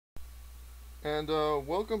And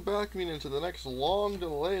welcome back, Minna, to the next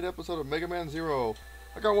long-delayed episode of Mega Man Zero.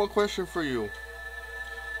 I got one question for you.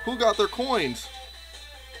 Who got their coins?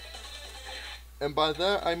 And by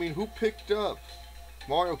that, I mean who picked up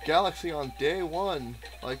Mario Galaxy on day one,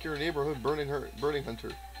 like your neighborhood burning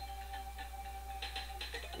hunter?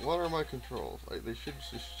 What are my controls? They should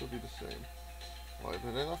still be the same. Why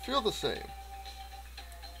did I not feel the same?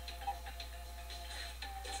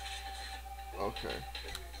 Okay.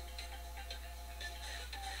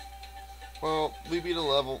 Well, we beat a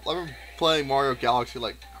level. I've been playing Mario Galaxy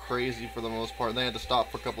like crazy for the most part, and they had to stop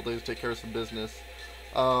for a couple days to take care of some business.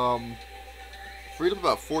 Freed up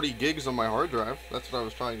about 40 gigs on my hard drive. That's what I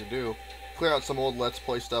was trying to do. Clear out some old Let's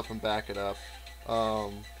Play stuff and back it up.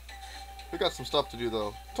 We got some stuff to do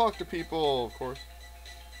though. Talk to people, of course.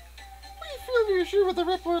 What do you feel you're sure with a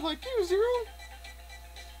rep boy like you, Zero?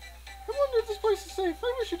 I wonder if this place is safe.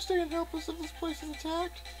 I wish you'd stay and help us if this place is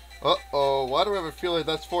attacked. Uh-oh, why do I have a feeling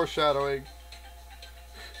that's foreshadowing?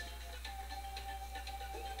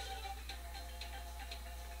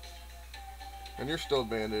 And you're still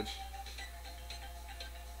bandaged.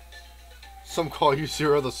 Some call you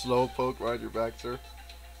Zero the Slowpoke. Ride your back, sir.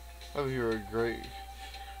 Oh, you're great.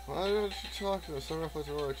 Why don't you talk to us? Some reflects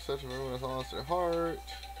the world, etc. Everyone has lost their heart.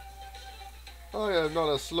 I am not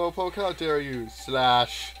a Slowpoke. How dare you?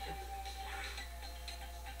 Slash.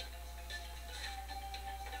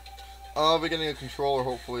 I'll be getting a controller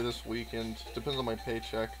hopefully this weekend. Depends on my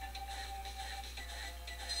paycheck.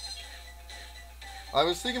 I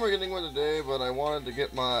was thinking about getting one today, but I wanted to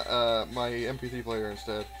get my my MP3 player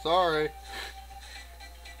instead. Sorry.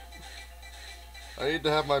 I need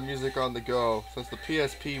to have my music on the go since the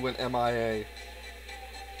PSP went MIA.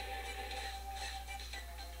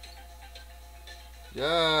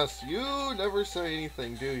 Yes, you never say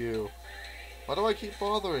anything, do you? Why do I keep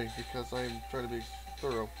bothering? Because I'm trying to be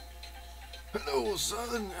thorough. Hello,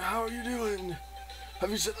 son. How are you doing?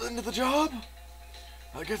 Have you settled into the job?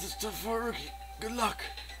 I guess it's tough for a rookie. Good luck.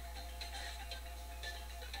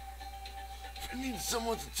 If you need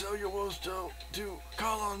someone to tell your woes to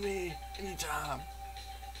call on me anytime.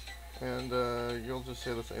 And you'll just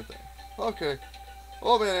say the same thing. Okay.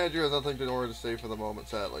 Old man Andrew has nothing more to say for the moment,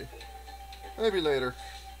 sadly. Maybe later.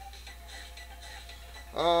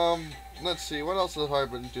 Let's see. What else have I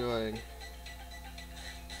been doing?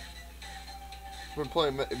 Been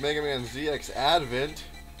playing Mega Man ZX Advent.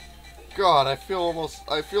 God, I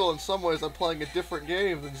feel in some ways I'm playing a different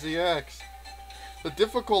game than ZX. The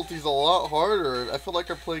difficulty's a lot harder. I feel like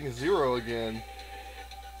I'm playing Zero again.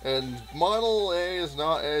 And Model A is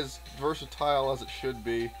not as versatile as it should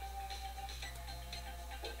be.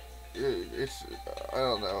 I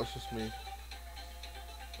don't know, it's just me.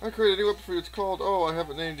 I created a new weapon for you. It's called, I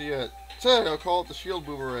haven't named it yet. Say, I'll call it the Shield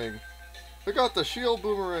Boomerang. We got the Shield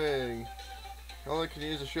Boomerang. You only can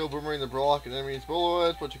use the Shield Boomerang to block an enemy's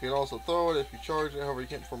bullets, but you can also throw it if you charge it. However, you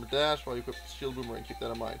can't perform a dash while you equip the Shield Boomerang. Keep that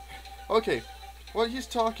in mind. Okay, what he's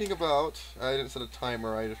talking about... I didn't set a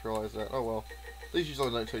timer, I just realized that. Oh well. These usually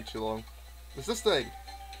don't take too long. It's this thing.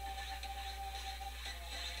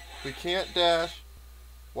 We can't dash.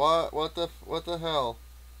 What the hell?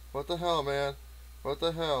 What the hell, man? What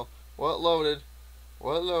the hell? What loaded?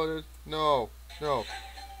 What loaded? No.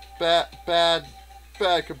 Bad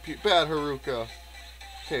Haruka.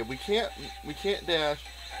 Okay, we can't dash,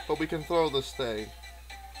 but we can throw this thing.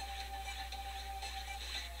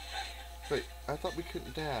 Wait, I thought we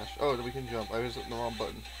couldn't dash. Oh, we can jump. I was hitting the wrong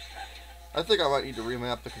button. I think I might need to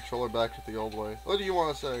remap the controller back to the old way. What do you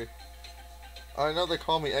want to say? I know they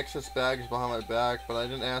call me excess baggage behind my back, but I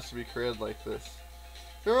didn't ask to be created like this.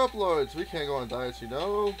 Your uploads. We can't go on diets, you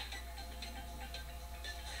know.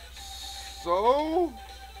 So?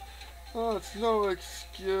 Oh, it's no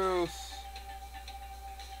excuse.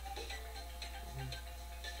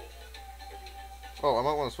 Oh, I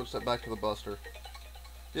might want to switch that back to the Buster.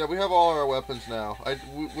 Yeah, we have all our weapons now.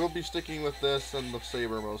 We'll be sticking with this and the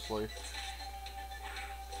saber mostly.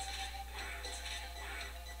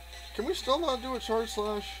 Can we still not do a charge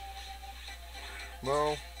slash?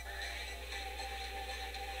 No.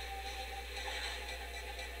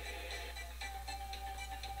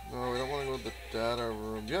 No, we don't want to go to the data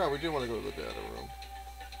room. Yeah, we do want to go to the data room.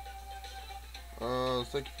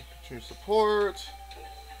 Thank you for continued support.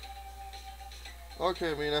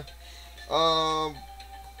 Okay, Minna.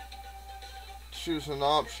 Choose an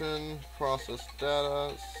option. Process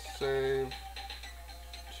data. Save.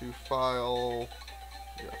 To file.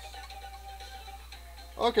 Yes.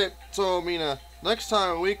 Okay, so Minna, next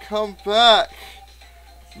time we come back,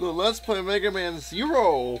 let's play Mega Man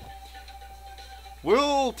Zero.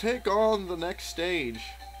 We'll take on the next stage,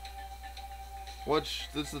 which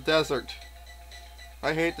is the desert.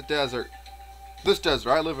 I hate the desert. This desert.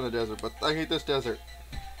 I live in a desert, but I hate this desert.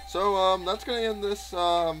 So, that's gonna end this.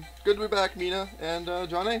 Good to be back, Mina and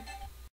Johnny.